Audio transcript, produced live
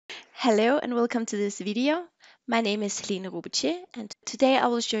Hello and welcome to this video. My name is Helene Rubice and today I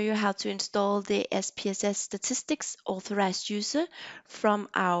will show you how to install the SPSS Statistics authorized user from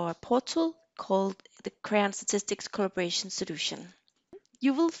our portal called the Crayon Statistics Collaboration Solution.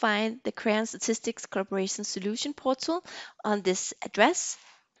 You will find the Crayon Statistics Collaboration Solution portal on this address.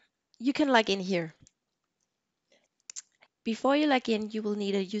 You can log in here. Before you log in, you will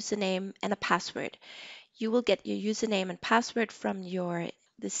need a username and a password. You will get your username and password from the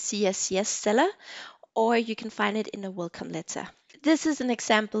SPSS seller, or you can find it in a welcome letter. This is an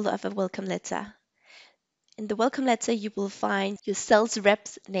example of a welcome letter. In the welcome letter, you will find your sales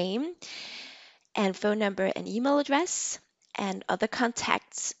rep's name and phone number and email address and other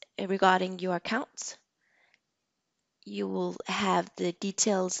contacts regarding your account. You will have the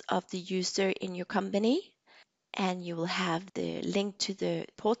details of the user in your company, and you will have the link to the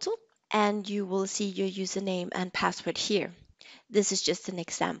portal, and you will see your username and password here. This is just an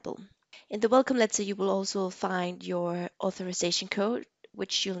example. In the welcome letter, you will also find your authorization code,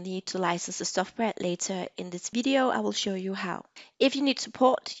 which you'll need to license the software. Later in this video, I will show you how. If you need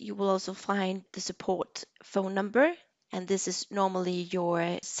support, you will also find the support phone number, and this is normally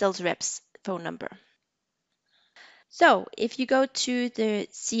your sales rep's phone number. So if you go to the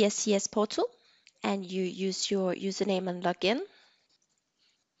SPSS portal and you use your username and login,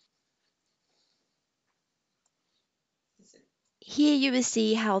 here you will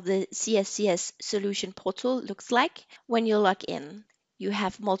see how the SPSS solution portal looks like when you log in. You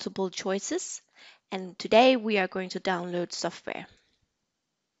have multiple choices, and today we are going to download software.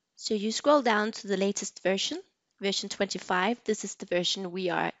 So you scroll down to the latest version, version 25. This is the version we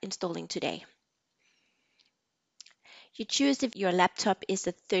are installing today. You choose if your laptop is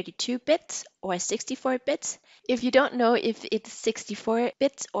a 32-bit or a 64-bit. If you don't know if it's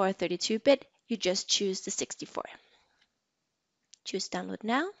 64-bit or 32-bit, you just choose the 64. Choose download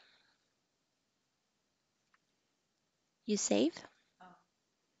now. You save.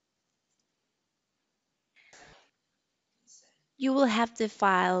 You will have the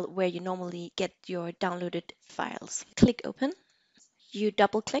file where you normally get your downloaded files. Click open. You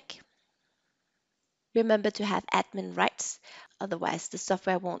double click. Remember to have admin rights, otherwise the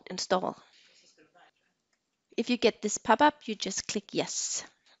software won't install. If you get this pop-up, you just click yes.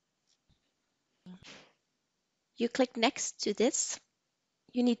 You click next to this.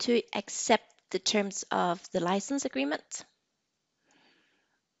 You need to accept the terms of the license agreement.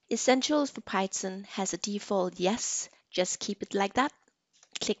 Essentials for Python has a default yes, just keep it like that.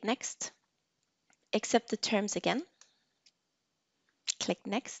 Click next. Accept the terms again. Click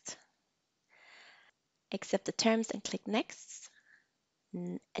next. Accept the terms and click next.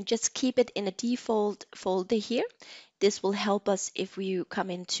 And just keep it in a default folder here. This will help us if we come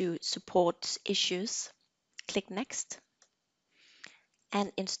into support issues. Click next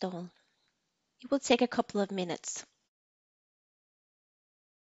and install. It will take a couple of minutes.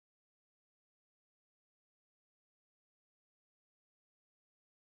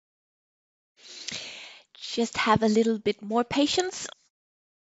 Just have a little bit more patience.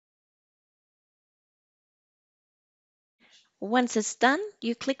 Once it's done,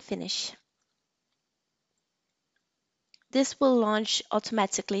 you click finish. This will launch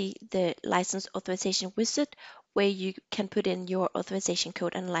automatically the license authorization wizard where you can put in your authorization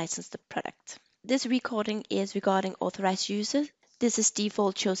code and license the product. This recording is regarding authorized users. This is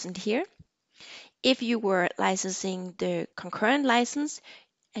default chosen here. If you were licensing the concurrent license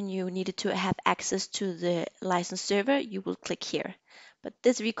and you needed to have access to the license server, you will click here. But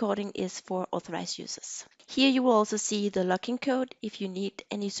this recording is for authorized users. Here you will also see the login code. If you need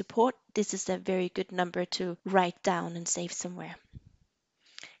any support, this is a very good number to write down and save somewhere.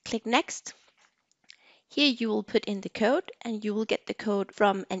 Click next. Here you will put in the code and you will get the code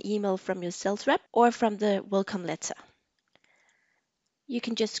from an email from your sales rep or from the welcome letter. You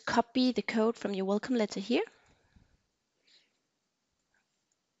can just copy the code from your welcome letter here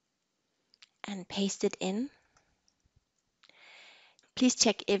and paste it in. Please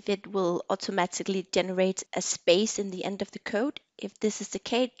check if it will automatically generate a space in the end of the code. If this is the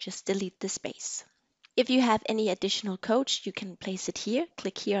case, just delete the space. If you have any additional code, you can place it here.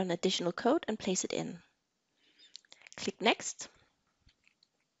 Click here on additional code and place it in. Click next.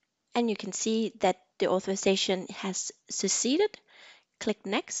 And you can see that the authorization has succeeded. Click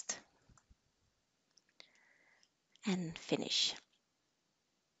next and finish.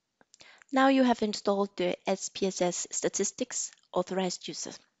 Now you have installed the SPSS Statistics authorized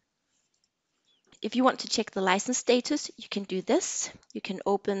user. If you want to check the license status, you can do this. You can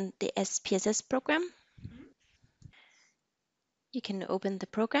open the SPSS program. You can open the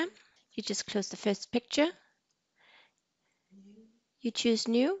program. You just close the first picture. You choose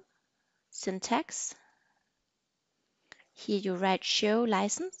New, Syntax. Here you write Show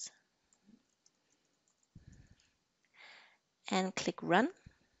License and click Run.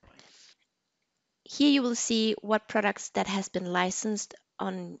 Here you will see what products that has been licensed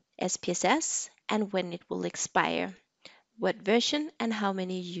on SPSS and when it will expire, what version and how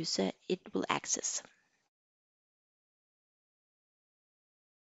many users it will access.